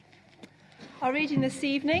Our reading this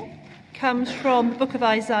evening comes from the book of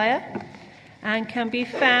Isaiah and can be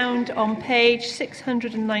found on page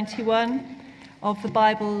 691 of the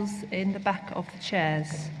Bibles in the back of the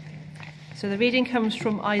chairs. So the reading comes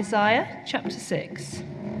from Isaiah chapter 6,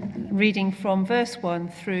 reading from verse 1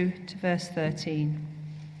 through to verse 13.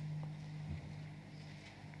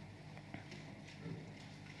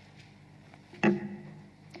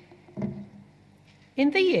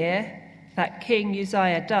 In the year that King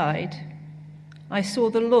Uzziah died, I saw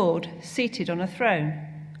the Lord seated on a throne,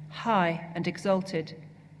 high and exalted,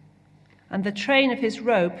 and the train of his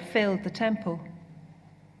robe filled the temple.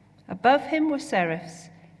 Above him were seraphs,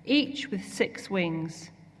 each with 6 wings.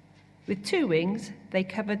 With 2 wings they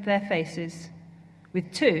covered their faces,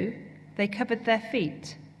 with 2 they covered their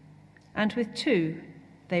feet, and with 2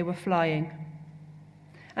 they were flying.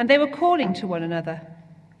 And they were calling to one another,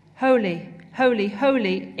 "Holy, holy,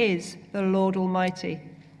 holy is the Lord Almighty.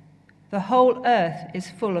 The whole earth is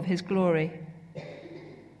full of his glory."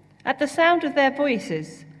 At the sound of their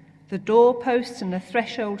voices, the doorposts and the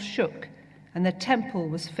threshold shook, and the temple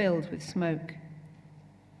was filled with smoke.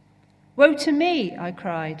 "Woe to me," I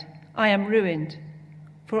cried, "I am ruined,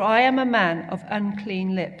 for I am a man of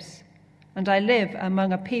unclean lips, and I live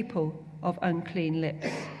among a people of unclean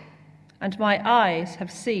lips. And my eyes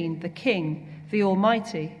have seen the King, the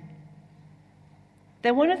Almighty."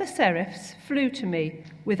 Then one of the seraphs flew to me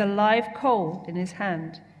with a live coal in his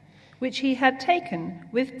hand, which he had taken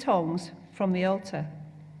with tongs from the altar.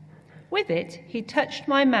 With it he touched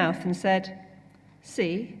my mouth and said,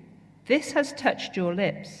 "See, this has touched your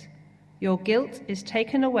lips. Your guilt is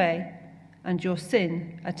taken away, and your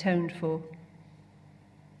sin atoned for."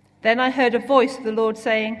 Then I heard a voice of the Lord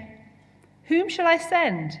saying, "Whom shall I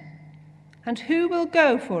send? And who will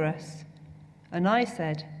go for us?" And I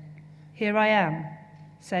said, "Here I am.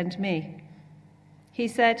 Send me." He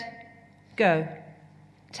said, "Go,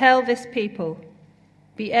 tell this people,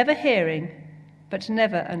 be ever hearing, but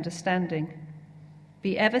never understanding.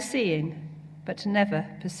 Be ever seeing, but never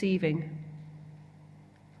perceiving.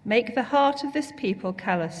 Make the heart of this people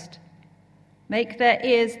calloused. Make their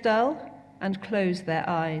ears dull and close their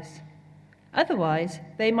eyes. Otherwise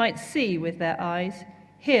they might see with their eyes,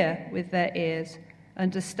 hear with their ears,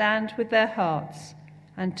 understand with their hearts,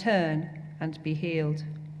 and turn and be healed."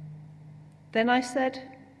 Then I said,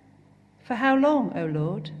 "For how long, O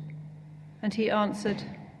Lord?" And he answered,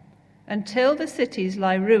 "Until the cities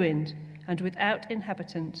lie ruined and without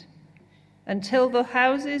inhabitant, until the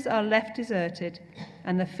houses are left deserted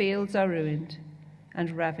and the fields are ruined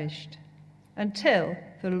and ravished, until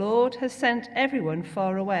the Lord has sent everyone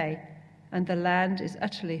far away and the land is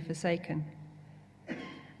utterly forsaken.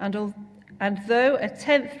 And though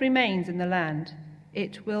 1/10 remains in the land,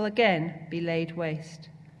 it will again be laid waste.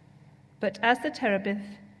 But as the terebinth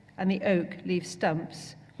and the oak leave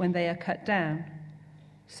stumps when they are cut down,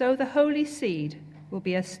 so the holy seed will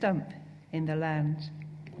be a stump in the land."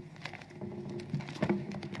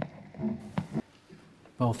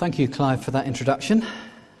 Well, thank you, Clive, for that introduction.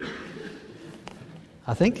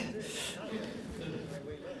 I think.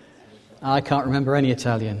 I can't remember any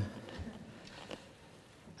Italian.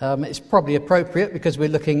 It's probably appropriate because we're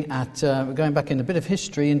looking at, we're going back in a bit of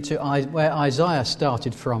history into where Isaiah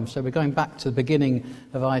started from. So we're going back to the beginning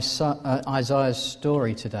of Isaiah's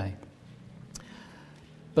story today.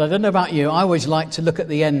 But I don't know about you, I always like to look at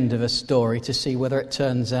the end of a story to see whether it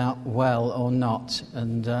turns out well or not.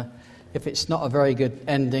 And if it's not a very good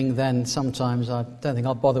ending, then sometimes I don't think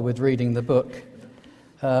I'll bother with reading the book.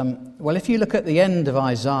 Well, if you look at the end of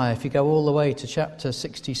Isaiah, if you go all the way to chapter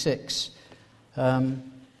 66,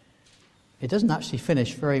 it doesn't actually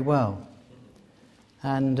finish very well.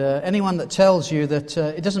 And anyone that tells you that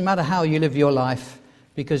it doesn't matter how you live your life,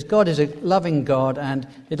 because God is a loving God and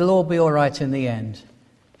it'll all be all right in the end,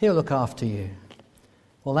 he'll look after you.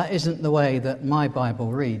 Well, that isn't the way that my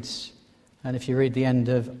Bible reads. And if you read the end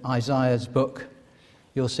of Isaiah's book,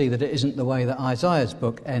 you'll see that it isn't the way that Isaiah's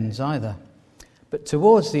book ends either. But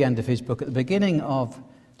towards the end of his book, at the beginning of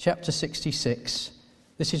chapter 66,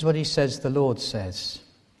 this is what he says the Lord says.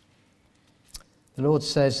 The Lord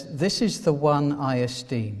says, "This is the one I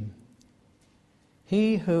esteem,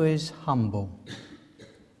 he who is humble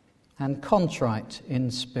and contrite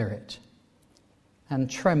in spirit and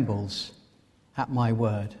trembles at my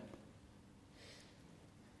word."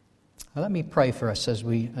 Now, let me pray for us as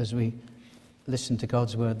we listen to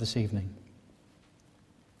God's word this evening.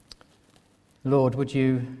 Lord, would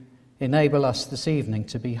you enable us this evening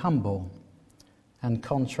to be humble and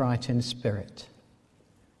contrite in spirit,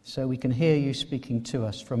 so we can hear you speaking to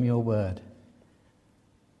us from your word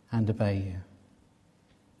and obey you.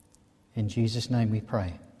 In Jesus' name we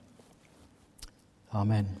pray.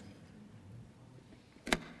 Amen.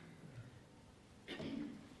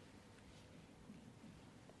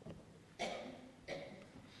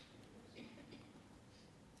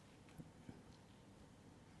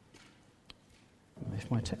 If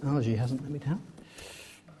my technology hasn't let me down.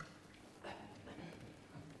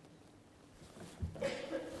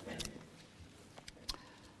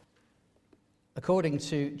 According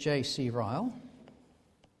to J.C. Ryle,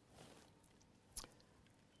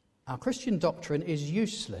 our Christian doctrine is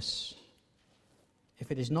useless if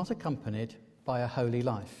it is not accompanied by a holy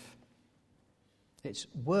life. It's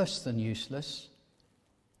worse than useless.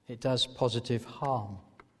 It does positive harm.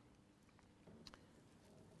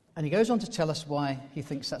 And he goes on to tell us why he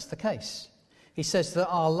thinks that's the case. He says that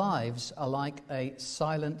our lives are like a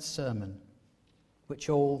silent sermon, which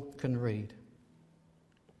all can read.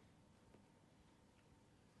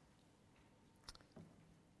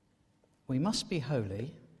 We must be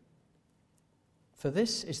holy, for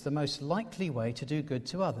this is the most likely way to do good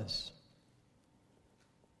to others.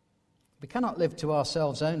 We cannot live to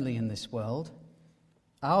ourselves only in this world.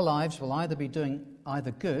 Our lives will either be doing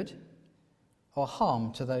either good or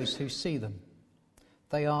harm to those who see them.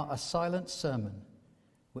 They are a silent sermon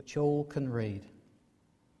which all can read.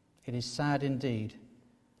 It is sad indeed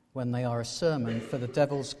when they are a sermon for the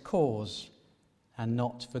devil's cause and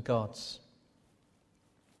not for God's.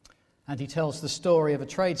 And he tells the story of a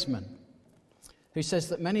tradesman who says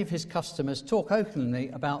that many of his customers talk openly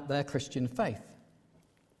about their Christian faith,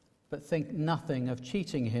 but think nothing of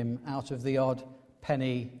cheating him out of the odd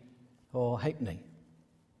penny or halfpenny.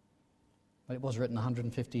 But it was written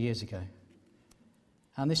 150 years ago.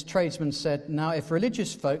 And this tradesman said, now if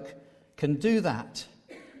religious folk can do that,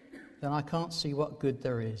 then I can't see what good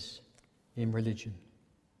there is in religion.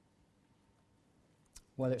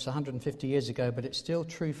 Well, it's 150 years ago, but it's still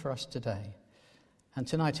true for us today. And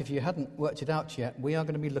tonight, if you hadn't worked it out yet, we are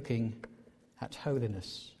going to be looking at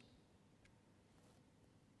holiness.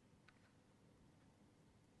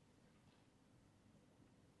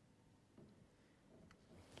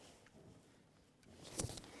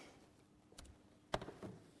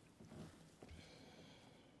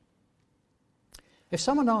 If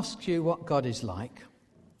someone asks you what God is like,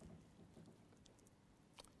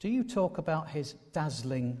 do you talk about his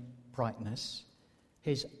dazzling brightness,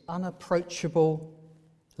 his unapproachable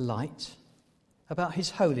light, about his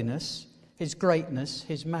holiness, his greatness,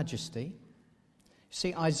 his majesty?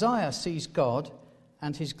 See, Isaiah sees God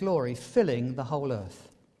and his glory filling the whole earth.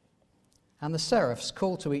 And the seraphs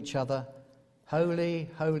call to each other, holy,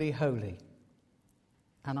 holy, holy.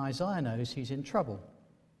 And Isaiah knows he's in trouble.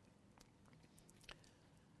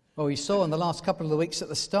 Well, we saw in the last couple of weeks at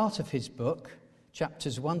the start of his book,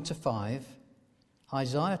 chapters 1 to 5,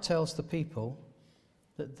 Isaiah tells the people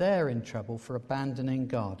that they're in trouble for abandoning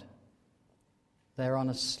God. They're on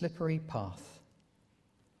a slippery path,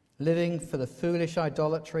 living for the foolish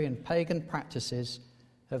idolatry and pagan practices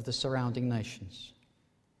of the surrounding nations.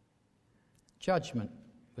 Judgment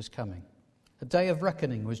was coming. A day of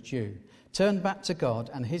reckoning was due. Turn back to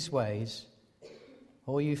God and his ways,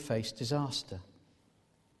 or you face disaster.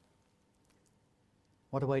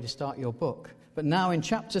 What a way to start your book. But now in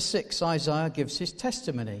chapter 6, Isaiah gives his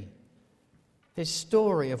testimony, his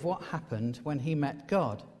story of what happened when he met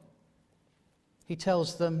God. He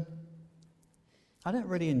tells them, I don't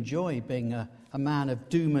really enjoy being a man of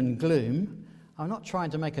doom and gloom. I'm not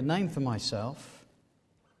trying to make a name for myself.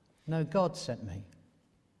 No, God sent me.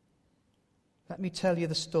 Let me tell you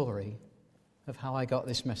the story of how I got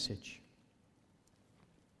this message.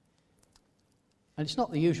 And it's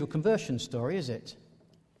not the usual conversion story, is it?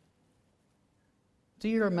 Do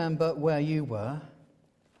you remember where you were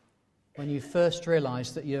when you first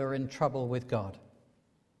realized that you were in trouble with God?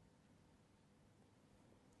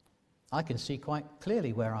 I can see quite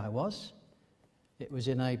clearly where I was. It was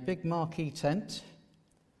in a big marquee tent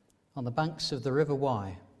on the banks of the River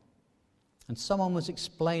Wye. And someone was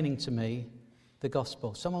explaining to me the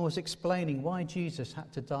gospel. Someone was explaining why Jesus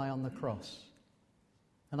had to die on the cross.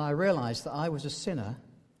 And I realized that I was a sinner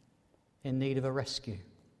in need of a rescue.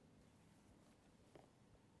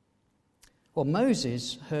 Well,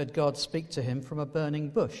 Moses heard God speak to him from a burning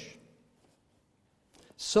bush.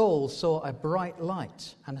 Saul saw a bright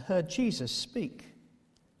light and heard Jesus speak.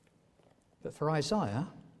 But for Isaiah,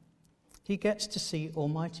 he gets to see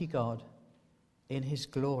Almighty God in his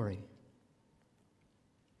glory.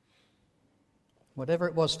 Whatever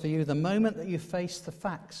it was for you, the moment that you face the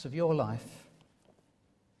facts of your life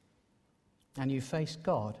and you face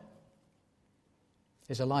God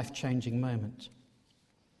is a life-changing moment.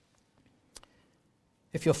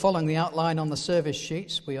 If you're following the outline on the service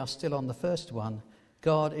sheets, we are still on the first one.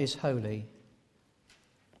 God is holy,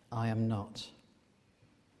 I am not.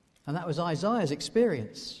 And that was Isaiah's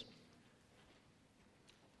experience.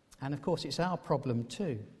 And of course, it's our problem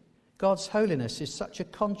too. God's holiness is such a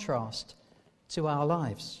contrast to our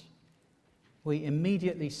lives. We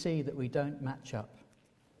immediately see that we don't match up.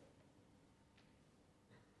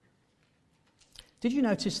 Did you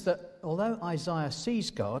notice that although Isaiah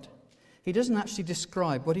sees God, he doesn't actually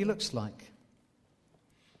describe what he looks like?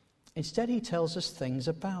 Instead, he tells us things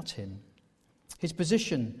about him. His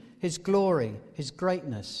position, his glory, his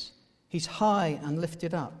greatness. He's high and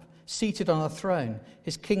lifted up, seated on a throne,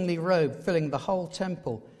 his kingly robe filling the whole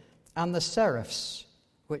temple, and the seraphs,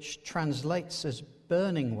 which translates as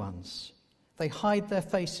burning ones. They hide their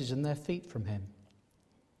faces and their feet from him.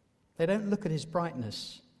 They don't look at his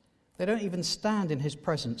brightness. They don't even stand in his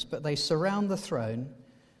presence, but they surround the throne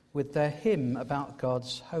with their hymn about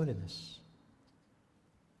God's holiness.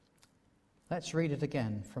 Let's read it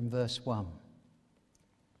again from verse 1.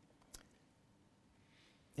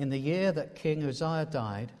 In the year that King Uzziah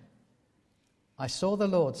died, I saw the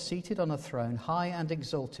Lord seated on a throne, high and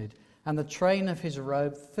exalted, and the train of his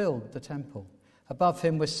robe filled the temple. Above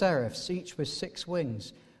him were seraphs, each with 6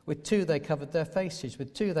 wings. With 2 they covered their faces,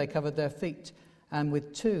 with 2 they covered their feet, and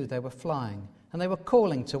with 2 they were flying, and they were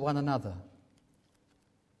calling to one another.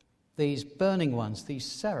 These burning ones, these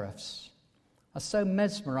seraphs, are so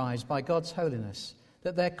mesmerized by God's holiness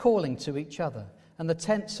that they're calling to each other. And the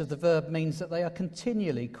tense of the verb means that they are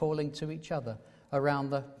continually calling to each other around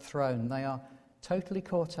the throne. They are totally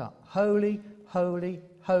caught up. Holy, holy,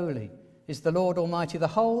 holy is the Lord Almighty. The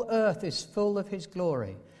whole earth is full of his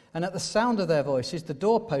glory. And at the sound of their voices, the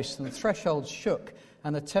doorposts and the thresholds shook,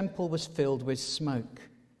 and the temple was filled with smoke.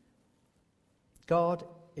 God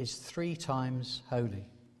is 3 times holy.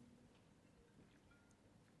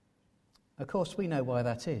 Of course, we know why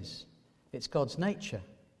that is. It's God's nature.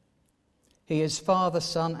 He is Father,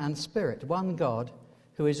 Son, and Spirit, one God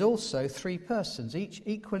who is also 3 persons, each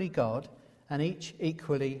equally God and each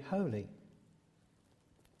equally holy.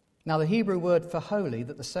 Now, the Hebrew word for holy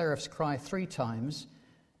that the seraphs cry 3 times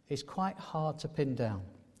is quite hard to pin down.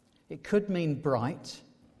 It could mean bright,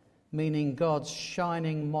 meaning God's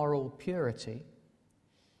shining moral purity,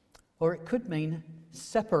 or it could mean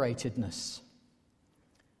separatedness,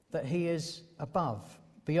 that he is above,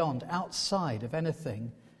 beyond, outside of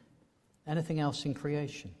anything else in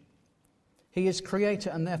creation. He is creator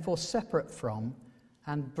and therefore separate from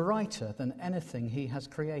and brighter than anything he has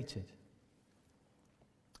created.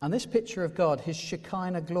 And this picture of God, his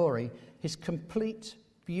Shekinah glory, his complete,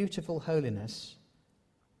 beautiful holiness,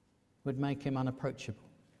 would make him unapproachable.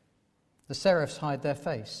 The seraphs hide their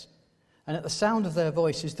face, and at the sound of their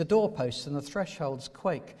voices, the doorposts and the thresholds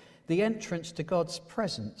quake. The entrance to God's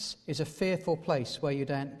presence is a fearful place where you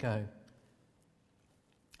daren't go.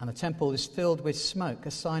 And the temple is filled with smoke,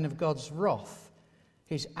 a sign of God's wrath,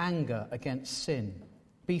 his anger against sin.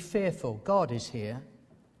 Be fearful, God is here.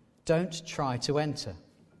 Don't try to enter.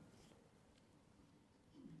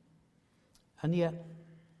 And yet,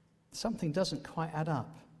 something doesn't quite add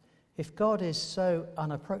up. If God is so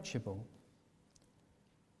unapproachable,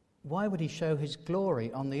 why would he show his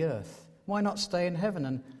glory on the earth? Why not stay in heaven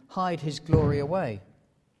and hide his glory away?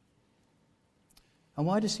 And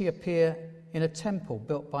why does he appear in a temple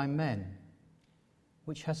built by men,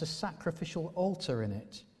 which has a sacrificial altar in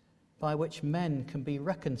it by which men can be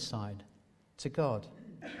reconciled to God,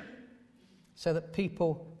 so that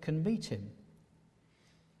people can meet him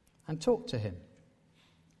and talk to him?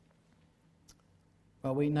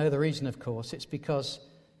 Well, we know the reason, of course. It's because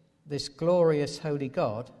this glorious holy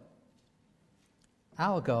God,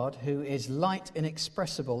 our God, who is light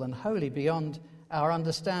inexpressible and holy beyond our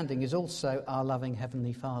understanding, is also our loving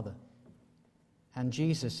Heavenly Father, and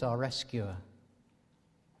Jesus, our rescuer,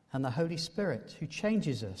 and the Holy Spirit, who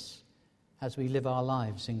changes us as we live our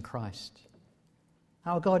lives in Christ.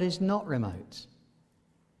 Our God is not remote.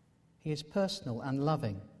 He is personal and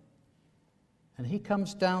loving, and he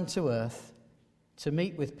comes down to earth to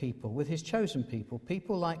meet with people, with his chosen people,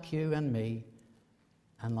 people like you and me,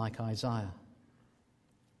 and like Isaiah.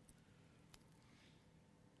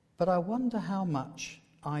 But I wonder how much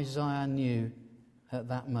Isaiah knew at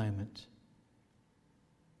that moment.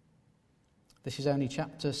 This is only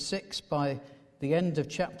chapter 6. By the end of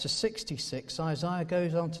chapter 66, Isaiah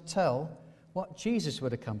goes on to tell what Jesus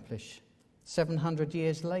would accomplish 700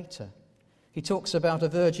 years later. He talks about a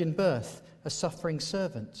virgin birth, a suffering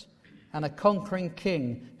servant, and a conquering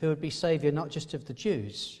king who would be saviour not just of the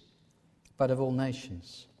Jews, but of all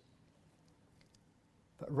nations.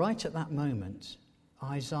 But right at that moment,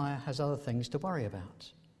 Isaiah has other things to worry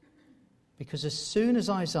about. Because as soon as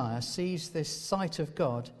Isaiah sees this sight of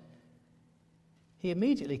God, he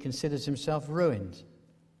immediately considers himself ruined.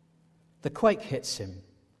 The quake hits him.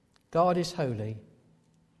 God is holy.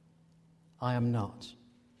 I am not.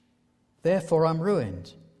 Therefore I'm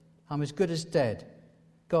ruined. I'm as good as dead.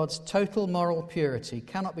 God's total moral purity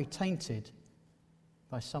cannot be tainted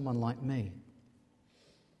by someone like me.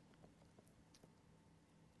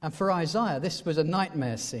 And for Isaiah, this was a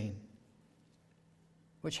nightmare scene,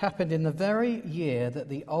 which happened in the very year that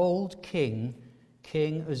the old king,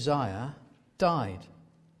 King Uzziah, died.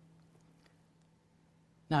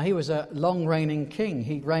 Now, he was a long-reigning king.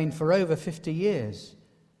 He reigned for over 50 years,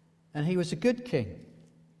 and he was a good king.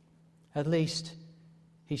 At least,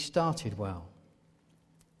 he started well.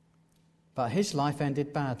 But his life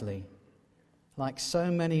ended badly. Like so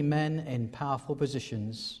many men in powerful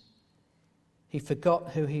positions, he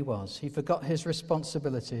forgot who he was. He forgot his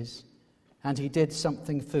responsibilities, and he did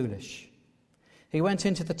something foolish. He went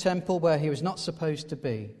into the temple where he was not supposed to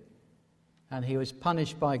be, and he was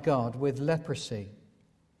punished by God with leprosy,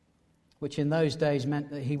 which in those days meant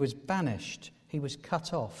that he was banished. He was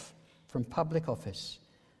cut off from public office,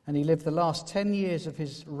 and he lived the last 10 years of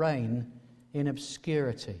his reign in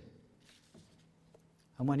obscurity.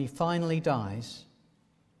 And when he finally dies,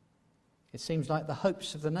 it seems like the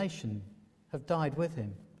hopes of the nation have died with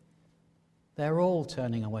him. They're all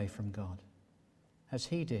turning away from God, as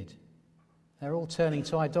he did. They're all turning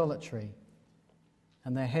to idolatry,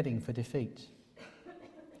 and they're heading for defeat.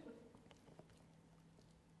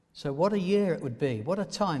 So what a year it would be. What a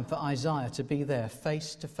time for Isaiah to be there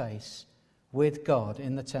face to face with God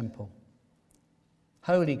in the temple.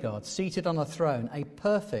 Holy God, seated on a throne, a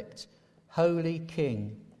perfect, holy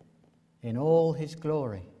king in all his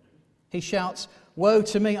glory. He shouts, "Woe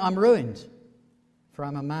to me, I'm ruined, for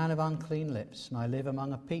I'm a man of unclean lips, and I live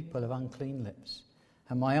among a people of unclean lips.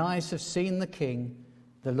 And my eyes have seen the King,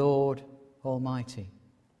 the Lord Almighty."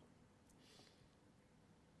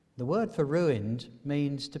 The word for ruined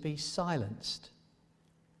means to be silenced,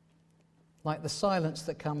 like the silence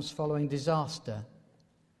that comes following disaster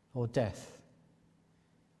or death.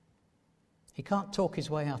 He can't talk his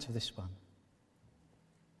way out of this one.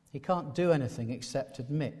 He can't do anything except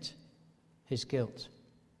admit his guilt.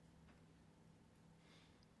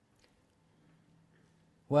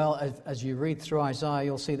 Well, as you read through Isaiah,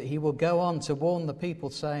 you'll see that he will go on to warn the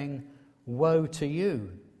people, saying, "Woe to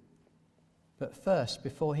you." But first,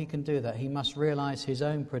 before he can do that, he must realize his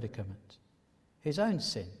own predicament, his own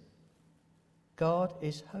sin. God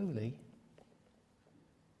is holy.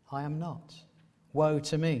 I am not. Woe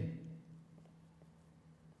to me.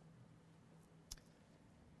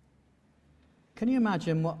 Can you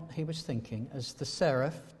imagine what he was thinking as the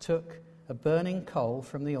seraph took a burning coal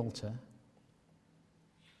from the altar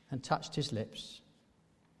and touched his lips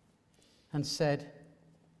and said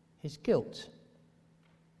his guilt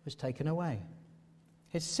was taken away.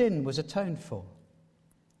 His sin was atoned for.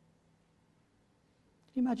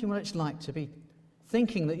 Can you imagine what it's like to be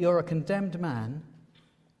thinking that you're a condemned man,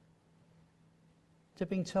 to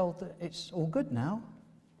being told that it's all good now?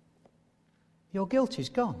 Your guilt is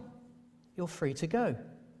gone. You're free to go.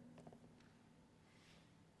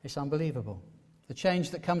 It's unbelievable. The change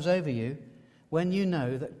that comes over you when you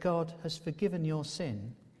know that God has forgiven your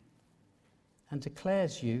sin and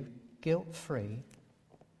declares you guilt-free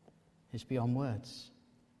is beyond words.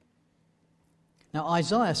 Now,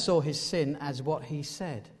 Isaiah saw his sin as what he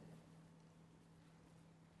said.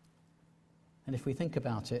 And if we think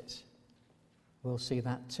about it, we'll see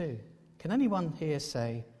that too. Can anyone here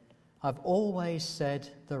say, "I've always said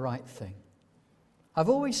the right thing. I've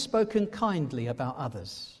always spoken kindly about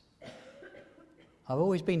others. I've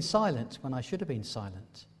always been silent when I should have been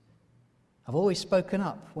silent. I've always spoken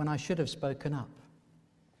up when I should have spoken up"?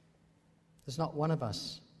 There's not one of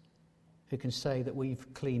us who can say that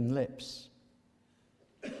we've clean lips.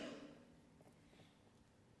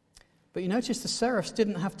 But you notice the seraphs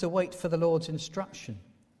didn't have to wait for the Lord's instruction.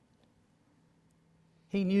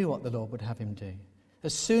 He knew what the Lord would have him do.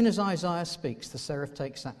 As soon as Isaiah speaks, the seraph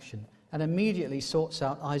takes action and immediately sorts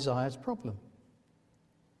out Isaiah's problem.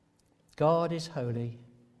 God is holy.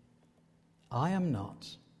 I am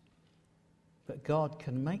not. But God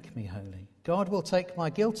can make me holy. God will take my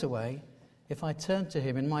guilt away if I turn to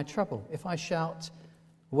him in my trouble, if I shout,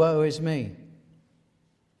 "Woe is me."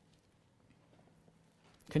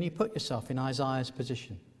 Can you put yourself in Isaiah's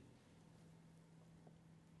position?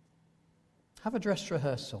 Have a dress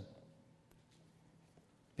rehearsal,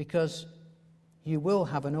 because you will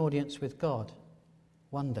have an audience with God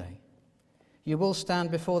one day. You will stand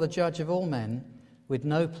before the judge of all men with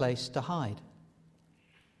no place to hide.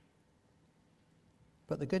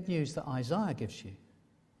 But the good news that Isaiah gives you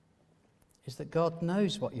is that God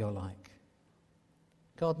knows what you're like.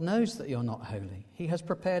 God knows that you're not holy. He has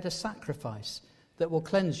prepared a sacrifice that will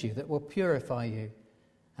cleanse you, that will purify you,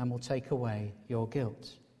 and will take away your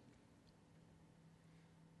guilt.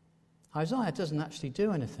 Isaiah doesn't actually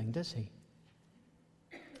do anything, does he?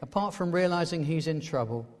 Apart from realizing he's in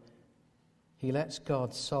trouble, he lets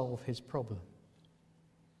God solve his problem.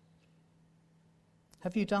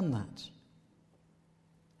 Have you done that?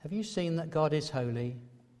 Have you seen that God is holy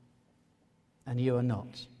and you are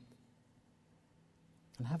not?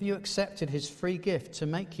 And have you accepted his free gift to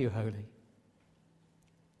make you holy?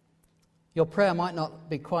 Your prayer might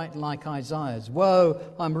not be quite like Isaiah's. Woe,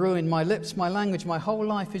 I'm ruined, my lips, my language, my whole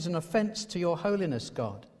life is an offence to your holiness,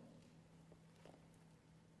 God.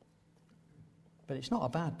 But it's not a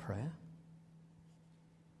bad prayer.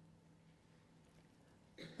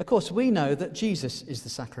 Of course, we know that Jesus is the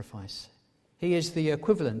sacrifice. He is the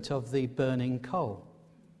equivalent of the burning coal.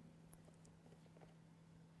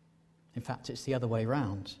 In fact, it's the other way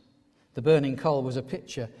round. The burning coal was a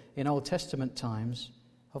picture in Old Testament times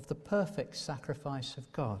of the perfect sacrifice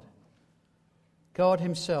of God. God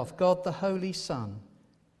himself, God the Holy Son,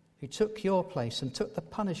 who took your place and took the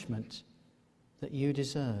punishment that you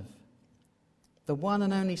deserve. The one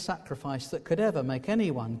and only sacrifice that could ever make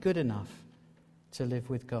anyone good enough to live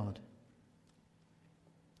with God.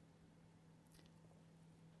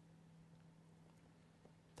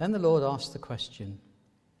 Then the Lord asked the question,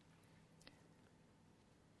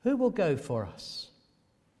 who will go for us?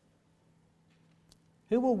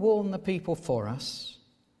 Who will warn the people for us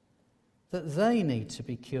that they need to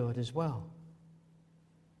be cured as well?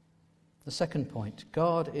 The second point,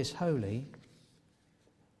 God is holy.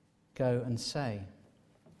 Go and say.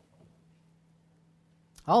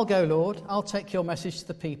 I'll go, Lord. I'll take your message to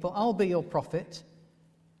the people. I'll be your prophet.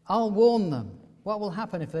 I'll warn them. What will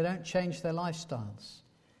happen if they don't change their lifestyles?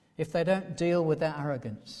 If they don't deal with their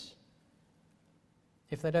arrogance?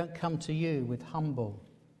 If they don't come to you with humble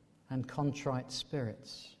and contrite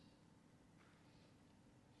spirits?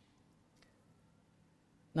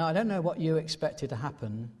 Now, I don't know what you expected to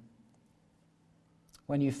happen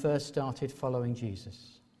when you first started following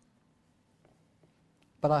Jesus.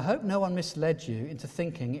 But I hope no one misled you into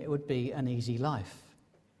thinking it would be an easy life.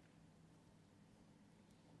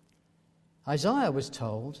 Isaiah was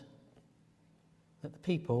told that the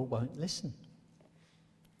people won't listen.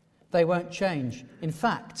 They won't change. In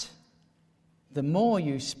fact, the more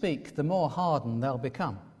you speak, the more hardened they'll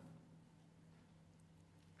become.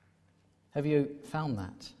 Have you found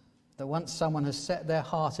that? That once someone has set their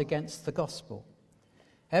heart against the gospel,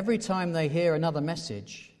 every time they hear another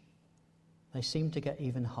message, they seem to get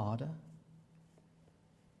even harder.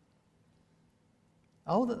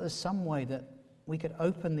 Oh, that there's some way that we could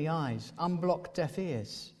open the eyes, unblock deaf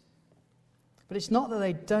ears. But it's not that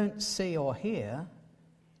they don't see or hear.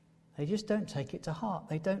 They just don't take it to heart.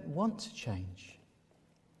 They don't want to change.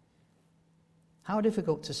 How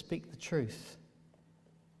difficult to speak the truth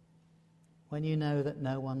when you know that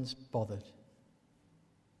no one's bothered.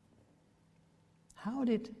 How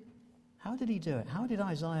did he do it? How did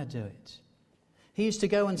Isaiah do it? He used to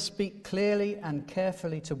go and speak clearly and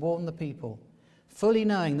carefully to warn the people, fully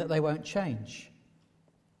knowing that they won't change.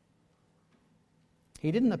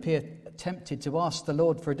 He didn't appear tempted to ask the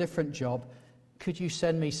Lord for a different job. Could you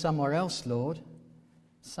send me somewhere else, Lord?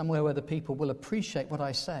 Somewhere where the people will appreciate what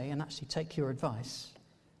I say and actually take your advice.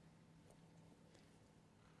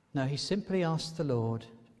 No, he simply asked the Lord,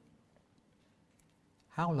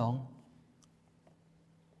 how long?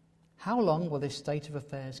 How long will this state of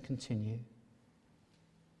affairs continue?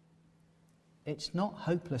 It's not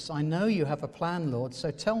hopeless. I know you have a plan, Lord, so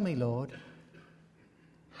tell me, Lord,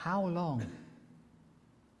 how long?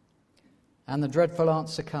 And the dreadful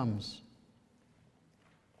answer comes.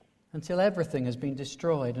 Until everything has been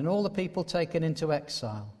destroyed and all the people taken into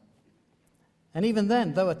exile. And even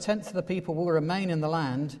then, though a tenth of the people will remain in the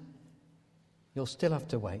land, you'll still have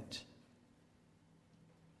to wait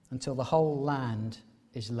until the whole land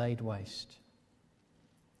is laid waste.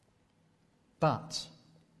 But,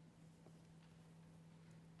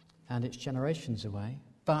 and it's generations away,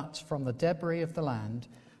 but from the debris of the land,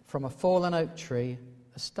 from a fallen oak tree,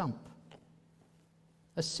 a stump,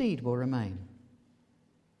 a seed will remain.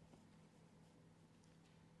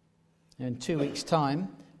 In 2 weeks' time,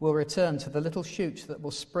 we'll return to the little shoot that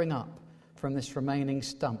will spring up from this remaining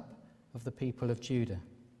stump of the people of Judah.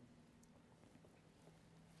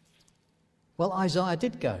 Well, Isaiah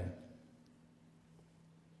did go.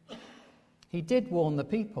 He did warn the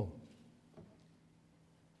people.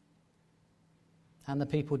 And the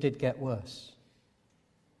people did get worse.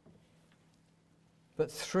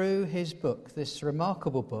 But through his book, this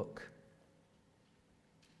remarkable book,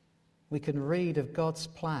 we can read of God's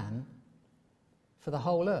plan for the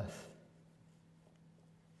whole earth.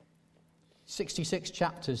 66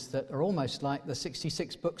 chapters that are almost like the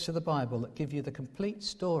 66 books of the Bible that give you the complete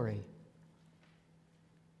story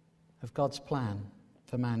of God's plan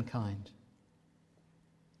for mankind.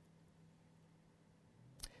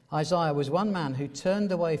 Isaiah was one man who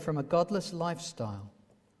turned away from a godless lifestyle,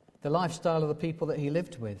 the lifestyle of the people that he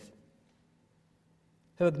lived with,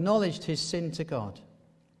 who acknowledged his sin to God,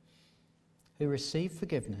 who received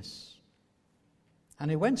forgiveness,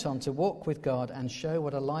 and who went on to walk with God and show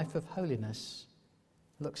what a life of holiness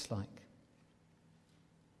looks like.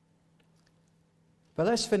 But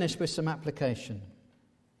let's finish with some application.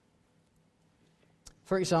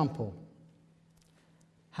 For example,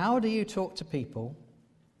 how do you talk to people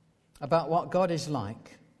about what God is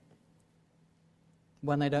like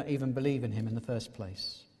when they don't even believe in him in the first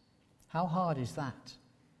place? How hard is that?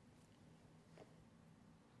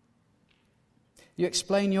 You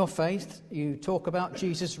explain your faith, you talk about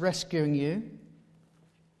Jesus rescuing you,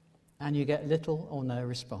 and you get little or no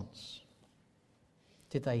response.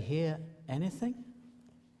 Did they hear anything?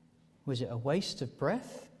 Was it a waste of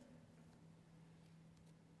breath?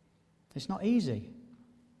 It's not easy.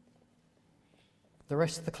 The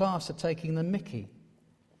rest of the class are taking the mickey,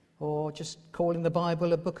 or just calling the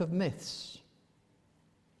Bible a book of myths.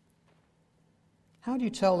 How do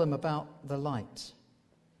you tell them about the light?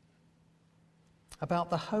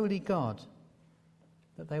 About the holy God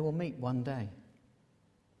that they will meet one day?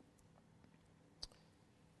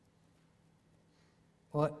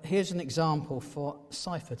 Well, here's an example for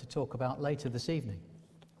Cypher to talk about later this evening.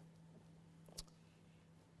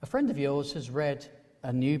 A friend of yours has read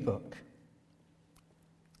a new book.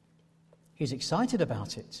 He's excited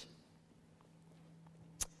about it.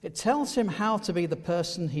 It tells him how to be the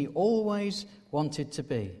person he always wanted to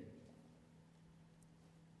be.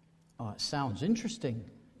 Oh, it sounds interesting,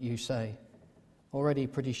 you say. Already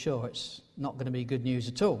pretty sure it's not going to be good news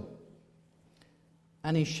at all.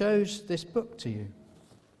 And he shows this book to you.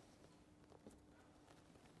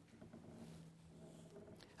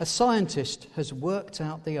 A scientist has worked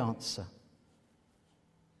out the answer.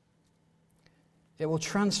 It will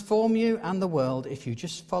transform you and the world if you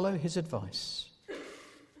just follow his advice.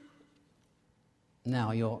 Now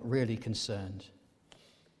you're really concerned.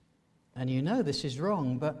 And you know this is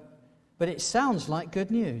wrong, but it sounds like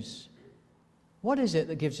good news. What is it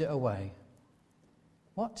that gives it away?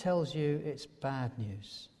 What tells you it's bad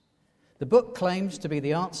news? The book claims to be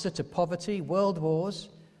the answer to poverty, world wars,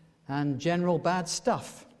 and general bad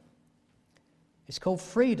stuff. It's called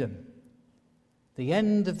Freedom, the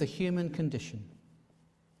End of the Human Condition.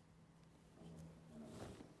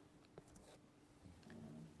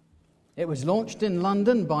 It was launched in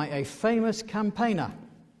London by a famous campaigner.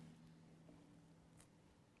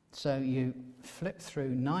 So you flip through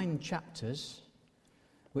 9 chapters,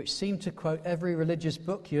 which seem to quote every religious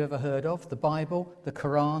book you ever heard of, the Bible, the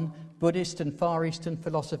Quran, Buddhist and Far Eastern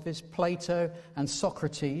philosophies, Plato and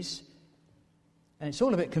Socrates. And it's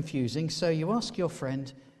all a bit confusing, so you ask your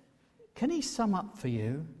friend, can he sum up for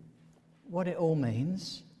you what it all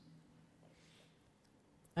means?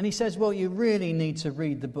 And he says, well, you really need to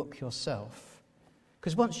read the book yourself,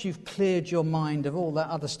 because once you've cleared your mind of all that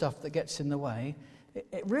other stuff that gets in the way,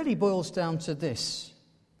 it really boils down to this.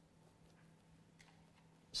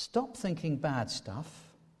 Stop thinking bad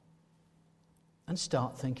stuff and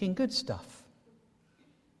start thinking good stuff.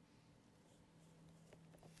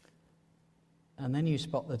 And then you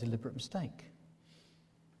spot the deliberate mistake.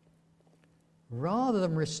 Rather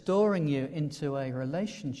than restoring you into a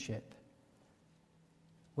relationship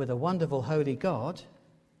with a wonderful holy God,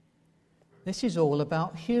 this is all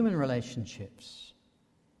about human relationships.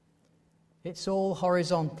 It's all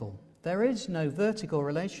horizontal. There is no vertical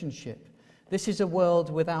relationship. This is a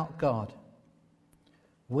world without God.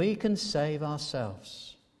 We can save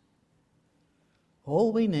ourselves.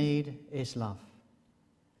 All we need is love.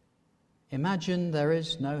 Imagine there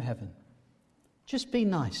is no heaven. Just be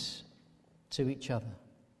nice to each other.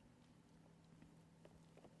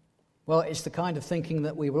 Well, it's the kind of thinking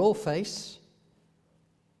that we will all face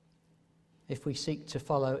if we seek to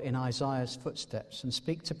follow in Isaiah's footsteps and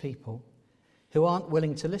speak to people who aren't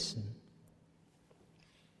willing to listen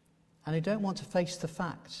and who don't want to face the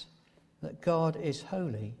fact that God is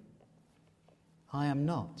holy, I am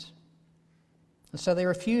not. And so they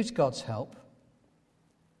refuse God's help,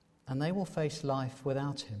 and they will face life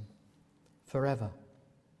without him forever.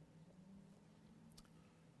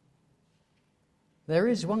 There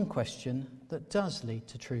is one question that does lead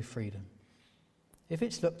to true freedom, if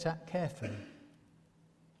it's looked at carefully,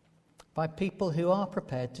 by people who are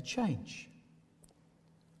prepared to change.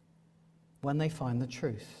 when they find the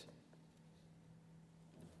truth.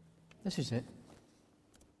 This is it.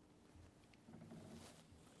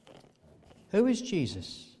 Who is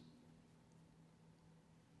Jesus?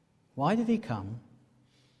 Why did he come?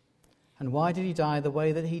 And why did he die the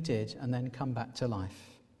way that he did and then come back to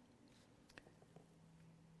life?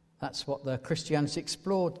 That's what the Christianity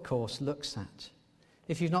Explored course looks at.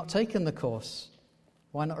 If you've not taken the course,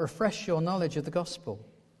 why not refresh your knowledge of the gospel?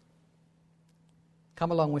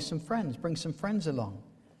 Come along with some friends, bring some friends along,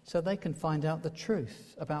 so they can find out the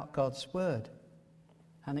truth about God's word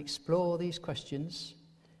and explore these questions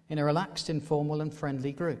in a relaxed, informal and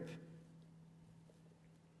friendly group.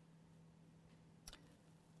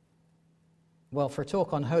 Well, for a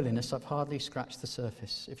talk on holiness, I've hardly scratched the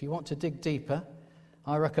surface. If you want to dig deeper,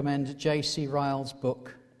 I recommend J.C. Ryle's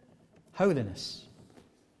book, Holiness.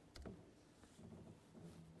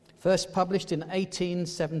 First published in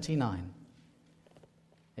 1879.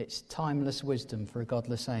 It's timeless wisdom for a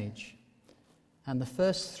godless age. And the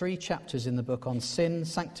first 3 chapters in the book on sin,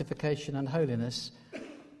 sanctification and holiness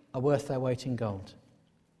are worth their weight in gold.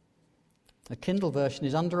 The Kindle version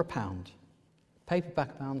is under £1.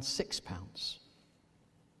 Paperback bound £6.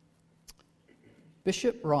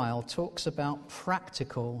 Bishop Ryle talks about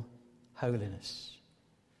practical holiness.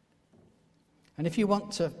 And if you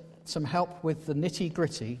want some help with the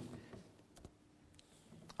nitty-gritty,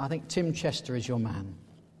 I think Tim Chester is your man.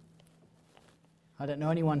 I don't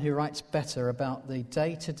know anyone who writes better about the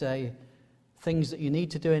day-to-day things that you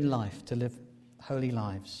need to do in life to live holy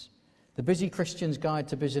lives. The Busy Christian's Guide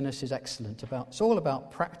to Busyness is excellent. It's all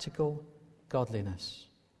about practical godliness.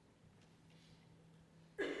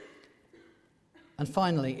 And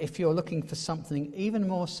finally, if you're looking for something even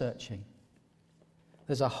more searching,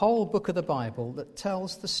 there's a whole book of the Bible that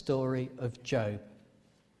tells the story of Job.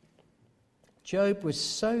 Job was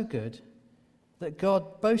so good that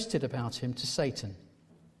God boasted about him to Satan.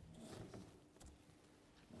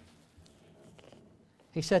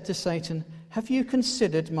 He said to Satan, "Have you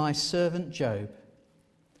considered my servant Job,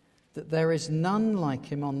 that there is none like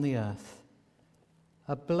him on the earth,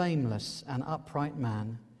 a blameless and upright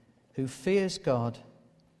man who fears God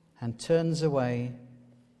and turns away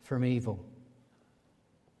from evil?"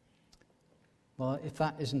 Well, if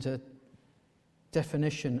that isn't a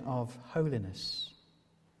definition of holiness,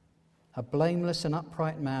 a blameless and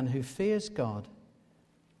upright man who fears God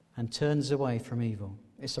and turns away from evil.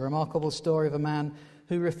 It's a remarkable story of a man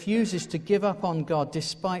who refuses to give up on God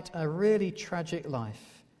despite a really tragic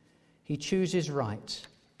life. He chooses right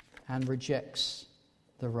and rejects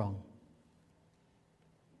the wrong.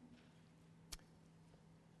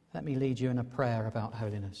 Let me lead you in a prayer about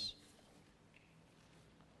holiness.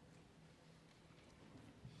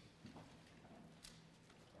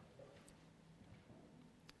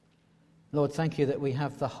 Lord, thank you that we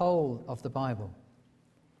have the whole of the Bible,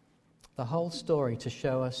 the whole story to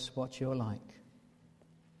show us what you're like.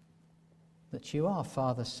 That you are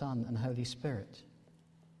Father, Son, and Holy Spirit.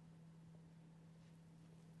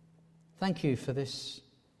 Thank you for this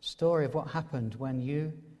story of what happened when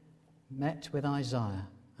you met with Isaiah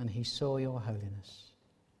and he saw your holiness.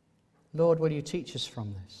 Lord, will you teach us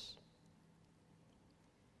from this?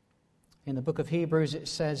 In the book of Hebrews it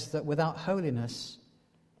says that without holiness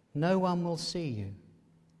no one will see you.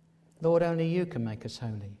 Lord, only you can make us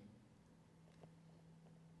holy.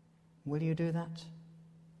 Will you do that?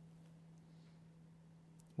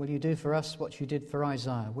 Will you do for us what you did for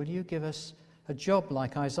Isaiah? Will you give us a job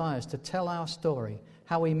like Isaiah's to tell our story,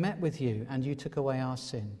 how we met with you and you took away our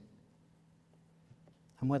sin?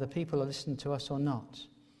 And whether people are listening to us or not,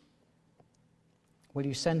 will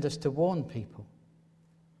you send us to warn people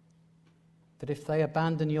that if they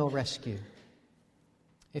abandon your rescue,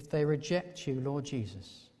 if they reject you, Lord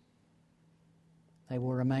Jesus, they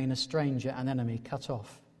will remain a stranger, an enemy, cut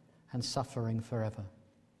off and suffering forever.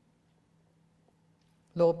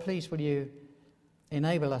 Lord, please will you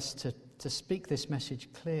enable us to speak this message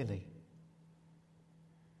clearly.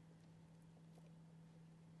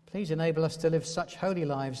 Please enable us to live such holy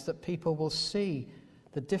lives that people will see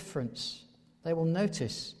the difference. They will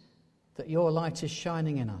notice that your light is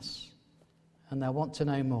shining in us and they'll want to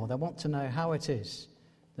know more. They'll want to know how it is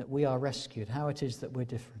that we are rescued, how it is that we're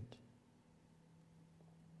different.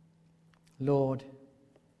 Lord,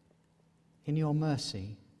 in your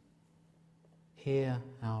mercy, hear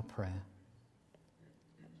our prayer.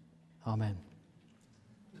 Amen.